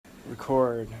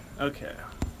Record. Okay.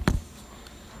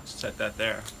 Set that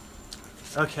there.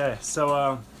 Okay,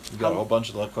 so You got a whole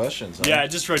bunch of questions, huh? yeah, I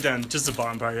just wrote down just the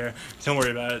bottom part here. Don't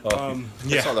worry about it. Oh,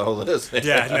 Yeah. that's not the whole list.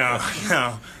 Yeah,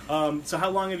 no. So how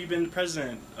long have you been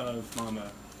president of Mamba?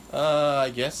 I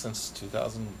guess since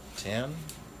 2010.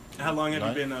 How long have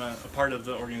you been a part of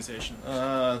the organization?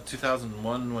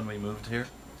 2001 when we moved here.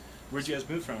 Where'd you guys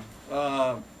move from?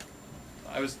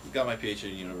 I got my PhD at the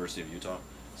University of Utah,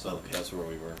 so Okay. that's where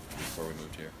we were before we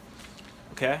moved here.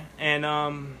 Okay, and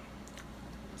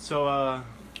so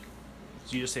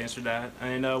you just answered that.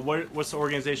 And what's the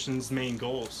organization's main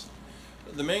goals?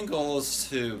 The main goal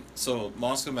is so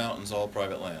Moscow Mountain's all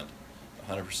private land.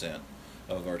 100%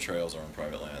 of our trails are on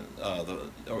private land.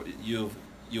 The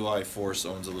UI Force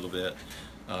owns a little bit.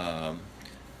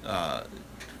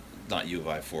 Not U of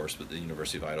I Force, but the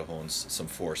University of Idaho owns some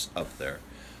force up there.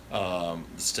 The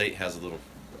state has a little,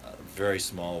 very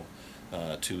small,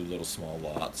 2 little small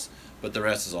lots, but the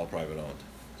rest is all private owned.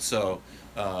 So,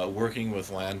 working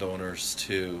with landowners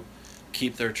to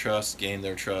keep their trust, gain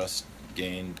their trust,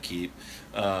 keep,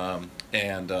 and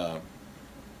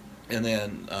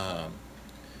then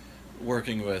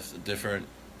working with different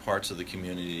parts of the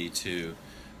community to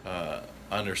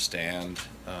understand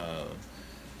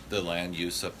the land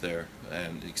use up there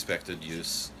and expected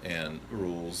use and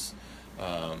rules,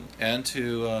 and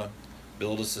to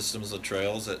build a system of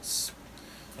trails that's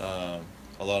a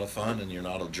lot of fun, and you're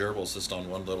not a gerbil just on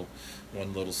one little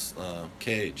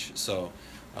cage. So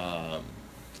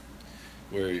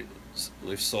we've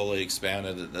slowly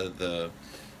expanded. The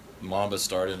Mamba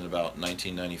started in about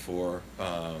 1994,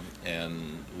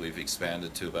 and we've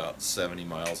expanded to about 70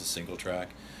 miles of single track.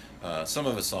 Some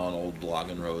of it's on old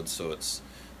logging roads, so it's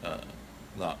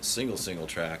not single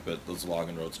track, but those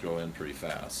logging roads grow in pretty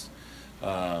fast.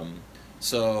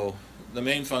 So the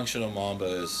main function of Mamba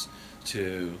is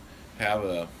to have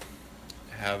a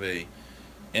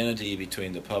entity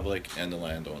between the public and the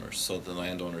landowners, so the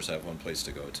landowners have one place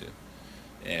to go to,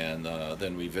 and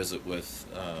then we visit with,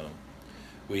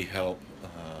 we help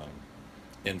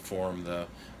inform the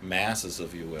masses,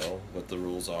 if you will, what the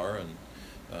rules are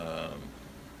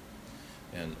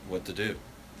and what to do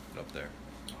up there.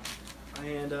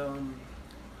 And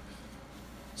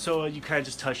so you kind of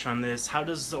just touched on this. How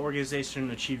does the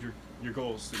organization achieve your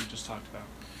goals that you just talked about?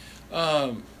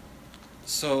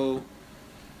 So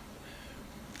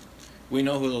we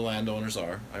know who the landowners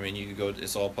are. I mean, you could go,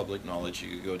 it's all public knowledge.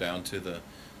 You could go down to the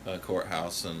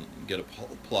courthouse and get a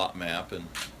plot map and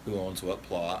who owns what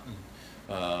plot.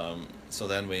 And, so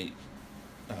then we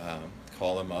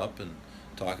call them up and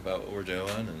talk about what we're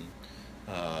doing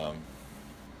and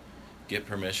get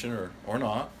permission or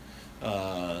not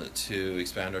to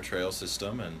expand our trail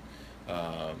system, and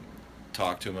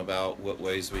talk to them about what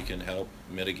ways we can help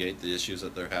mitigate the issues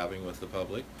that they're having with the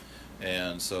public.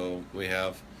 And so we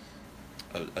have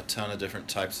a ton of different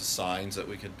types of signs that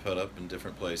we can put up in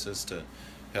different places to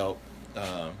help.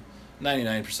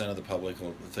 99% of the public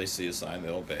will, if they see a sign,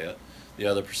 they'll obey it. The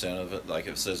other percent of it, like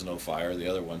if it says no fire, the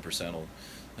other 1% will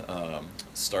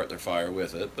start their fire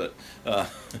with it. But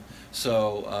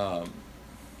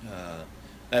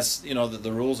that's,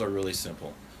 the rules are really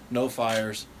simple. No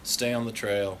fires, stay on the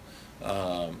trail,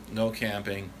 no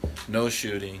camping, no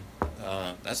shooting.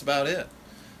 That's about it.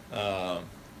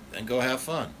 And go have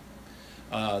fun.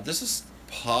 This is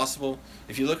possible.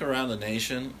 If you look around the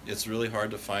nation, it's really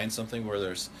hard to find something where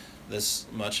there's this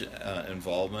much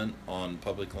involvement on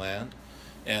public land.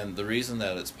 And the reason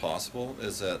that it's possible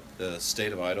is that the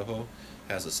state of Idaho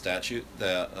has a statute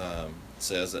that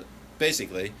says that,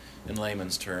 basically, in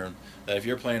layman's term, that if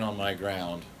you're playing on my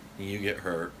ground and you get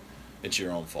hurt, it's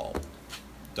your own fault.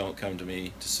 Don't come to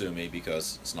me to sue me,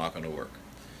 because it's not going to work.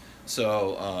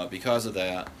 So because of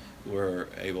that, we're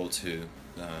able to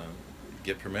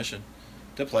get permission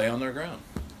to play on their ground.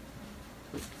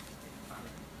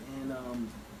 And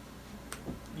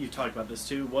you talked about this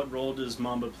too. What role does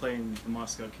Mamba play in the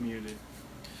Moscow community?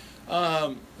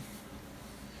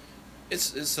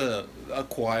 It's a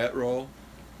quiet role.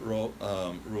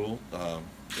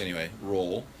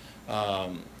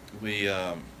 We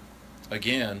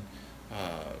again,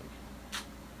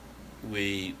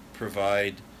 we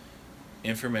provide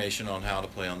information on how to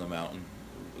play on the mountain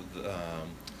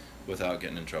without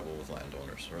getting in trouble with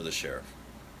landowners or the sheriff.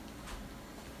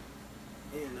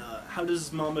 And how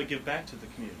does Mamba give back to the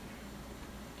community?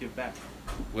 Give back.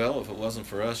 Well, if it wasn't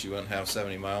for us, you wouldn't have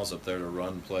 70 miles up there to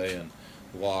run, play, and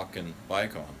walk and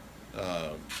bike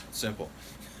on. Simple.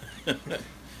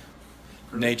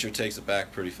 Nature takes it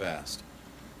back pretty fast.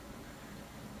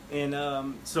 And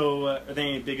so are there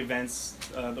any big events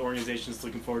the organization is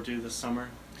looking forward to this summer?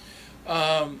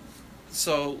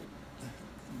 So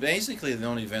basically, the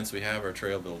only events we have are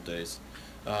trail build days.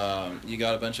 You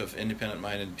got a bunch of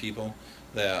independent-minded people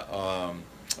that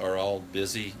are all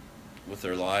busy with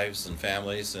their lives and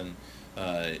families, and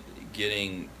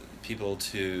getting people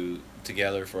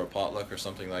together for a potluck or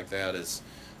something like that is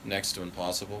next to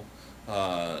impossible.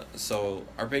 So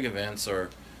our big events are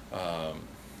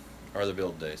the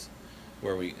build days,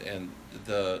 where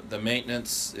the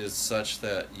maintenance is such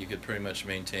that you could pretty much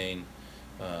maintain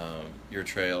your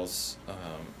trails.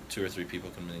 2 or 3 people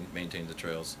can maintain the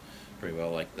trails pretty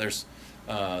well. Like there's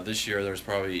this year there's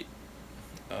probably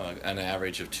an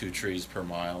average of 2 trees per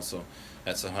mile, so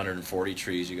that's 140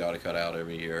 trees you got to cut out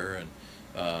every year.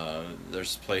 And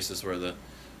there's places where the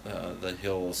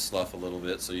hill will slough a little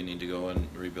bit, so you need to go and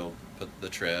put the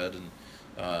tread, and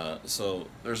so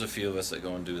there's a few of us that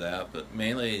go and do that. But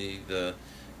mainly the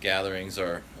gatherings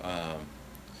are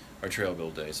trail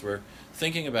build days. We're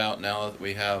thinking about, now that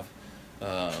we have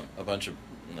a bunch of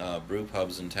brew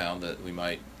pubs in town, that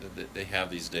they have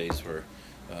these days where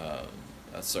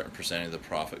a certain percentage of the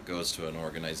profit goes to an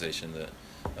organization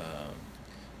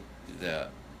that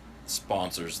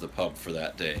sponsors the pub for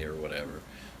that day or whatever.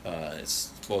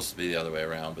 It's supposed to be the other way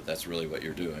around, but that's really what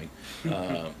you're doing.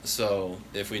 So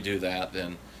if we do that,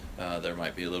 then there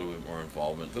might be a little bit more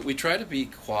involvement. But we try to be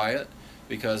quiet,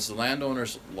 because the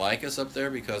landowners like us up there,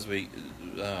 because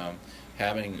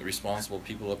having responsible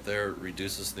people up there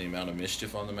reduces the amount of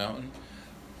mischief on the mountain.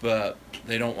 But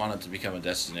they don't want it to become a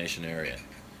destination area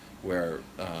where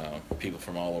people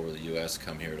from all over the U.S.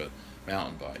 come here to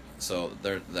mountain bike. So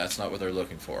that's not what they're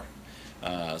looking for.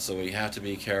 So we have to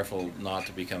be careful not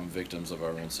to become victims of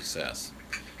our own success,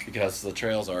 because the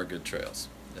trails are good trails,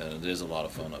 and it is a lot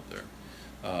of fun up there.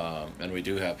 And we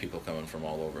do have people coming from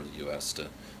all over the U.S. to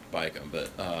bike them, but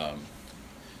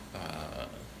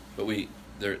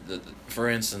for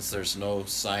instance, there's no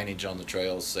signage on the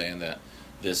trails saying that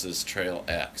this is Trail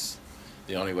X.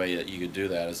 The only way that you could do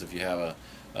that is if you have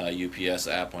a UPS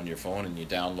app on your phone and you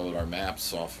download our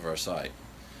maps off of our site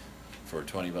for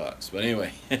 $20. But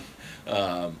anyway,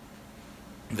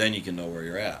 then you can know where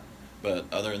you're at.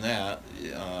 But other than that,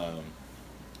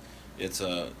 it's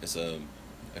a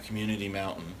community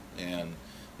mountain, and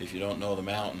if you don't know the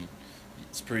mountain,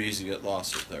 it's pretty easy to get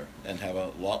lost up there and have a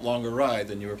lot longer ride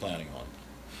than you were planning on.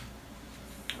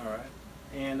 All right.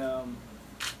 And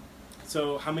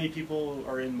so how many people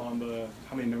are in Mamba?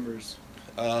 How many members?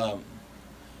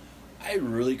 I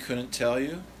really couldn't tell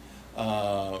you.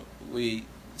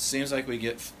 Seems like we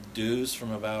get dues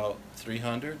from about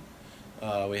 300.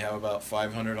 We have about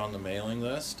 500 on the mailing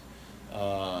list,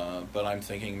 but I'm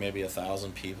thinking maybe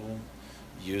 1,000 people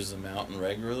use the mountain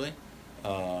regularly,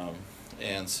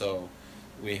 and so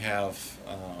we have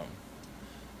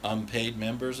unpaid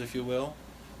members, if you will,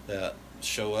 that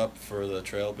show up for the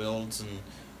trail builds and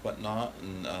whatnot,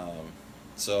 and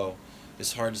so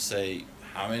it's hard to say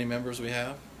how many members we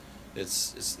have.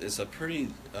 It's a pretty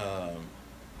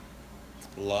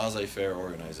laissez-faire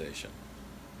organization.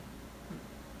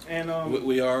 And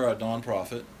we are a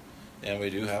nonprofit, and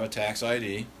we do have a tax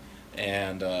ID,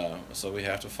 and so we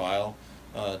have to file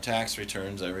tax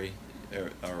returns or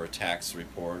a tax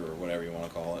report, or whatever you want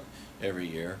to call it, every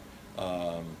year.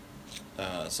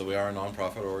 So we are a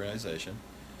nonprofit organization.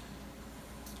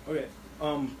 Okay.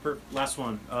 Last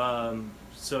one.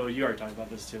 So you already talked about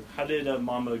this too. How did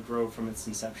Mamba grow from its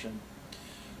inception?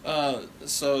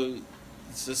 So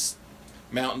it's just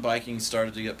mountain biking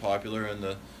started to get popular in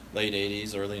the late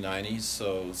 80s, early 90s.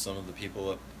 So some of the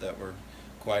people that were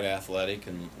quite athletic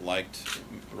and liked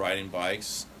riding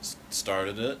bikes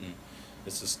started it, and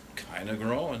it's just kind of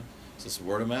growing. It's just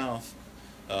word of mouth.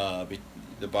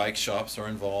 The bike shops are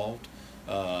involved.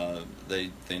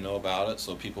 They know about it,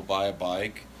 so people buy a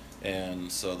bike,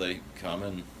 and so they come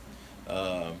and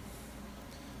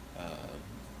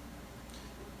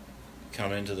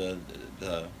come into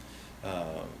the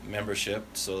membership,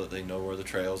 so that they know where the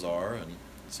trails are, and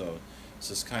so it's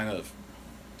just kind of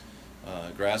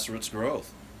grassroots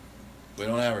growth. We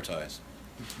don't advertise.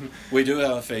 We do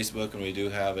have a Facebook, and we do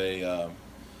have a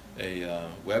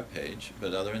web page,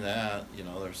 but other than that,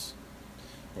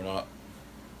 we're not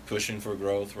pushing for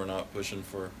growth. We're not pushing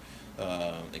for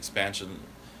expansion.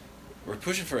 We're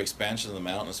pushing for expansion of the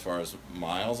mountain as far as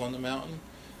miles on the mountain,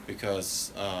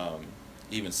 because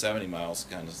even 70 miles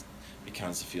kind of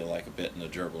becomes to feel like a bit in a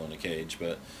gerbil in a cage,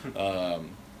 but on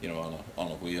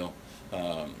a wheel.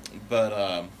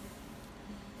 But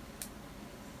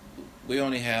we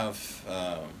only have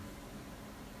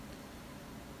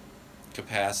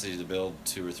capacity to build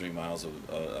 2 or 3 miles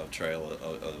of trail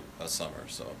a summer,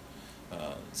 so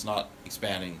it's not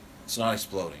expanding. It's not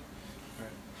exploding.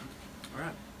 All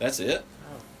right. That's it.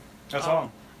 Oh. That's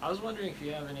all. I was wondering if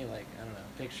you have any, like, I don't know,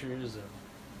 pictures of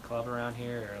club around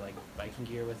here, or like biking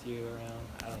gear with you around.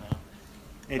 I don't know.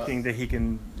 Anything that he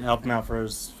can help him out for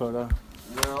his photo?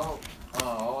 Well,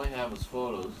 all I have is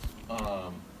photos.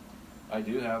 I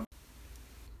do have.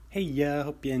 Hey, yeah,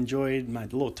 hope you enjoyed my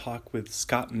little talk with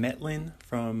Scott Metlin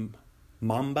from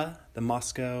Mamba, the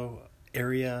Moscow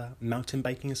Area Mountain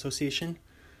Biking Association.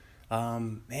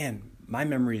 Man, my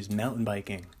memory is mountain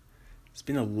biking. It's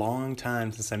been a long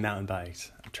time since I mountain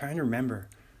biked. I'm trying to remember.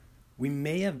 We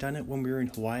may have done it when we were in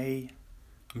Hawaii.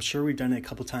 I'm sure we've done it a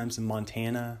couple times in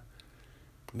Montana.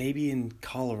 Maybe in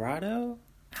Colorado?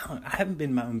 I haven't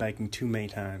been mountain biking too many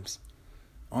times.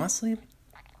 Honestly,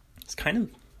 it's kind of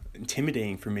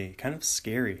intimidating for me, kind of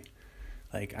scary.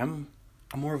 Like, I'm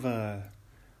more of a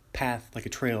path, like a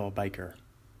trail biker.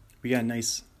 We got a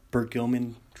nice Burt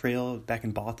Gilman trail back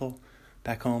in Bothell,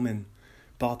 back home in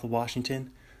Bothell,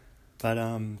 Washington. But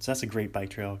so that's a great bike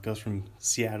trail. It goes from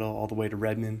Seattle all the way to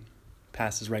Redmond,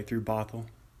 passes right through Bothell.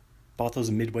 Bothell's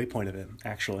a midway point of it,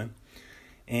 actually.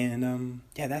 And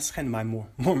yeah, that's kind of my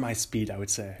more my speed, I would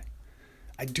say.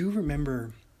 I do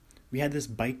remember we had this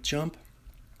bike jump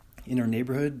in our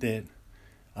neighborhood that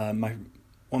one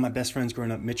of my best friends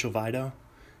growing up, Mitchell Vido,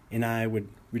 and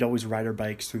we'd always ride our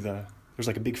bikes through there's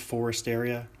like a big forest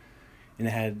area, and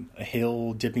it had a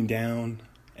hill dipping down,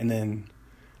 and then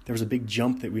there was a big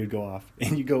jump that we would go off,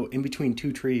 and you go in between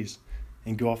two trees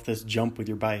and go off this jump with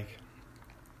your bike.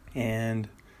 And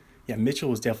yeah, Mitchell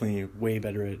was definitely way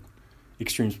better at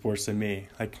extreme sports than me.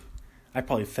 Like, I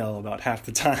probably fell about half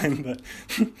the time, but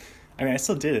I mean, I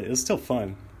still did it. It was still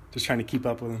fun, just trying to keep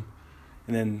up with him.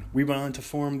 And then we went on to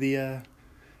form the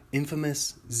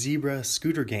infamous Zebra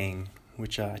Scooter Gang,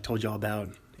 which I told y'all about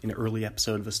in an early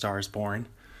episode of A Star Is Born.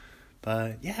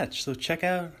 But yeah, so check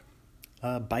out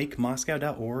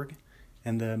bikemoscow.org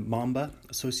and the Mamba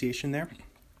Association there.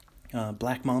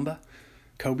 Black Mamba,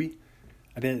 Kobe.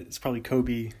 I bet it's probably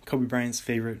Kobe Bryant's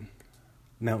favorite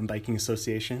mountain biking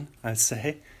association, I'd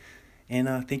say.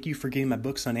 And thank you for getting my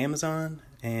books on Amazon,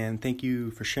 and thank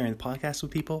you for sharing the podcast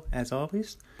with people, as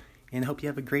always. And I hope you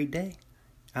have a great day.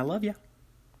 I love you.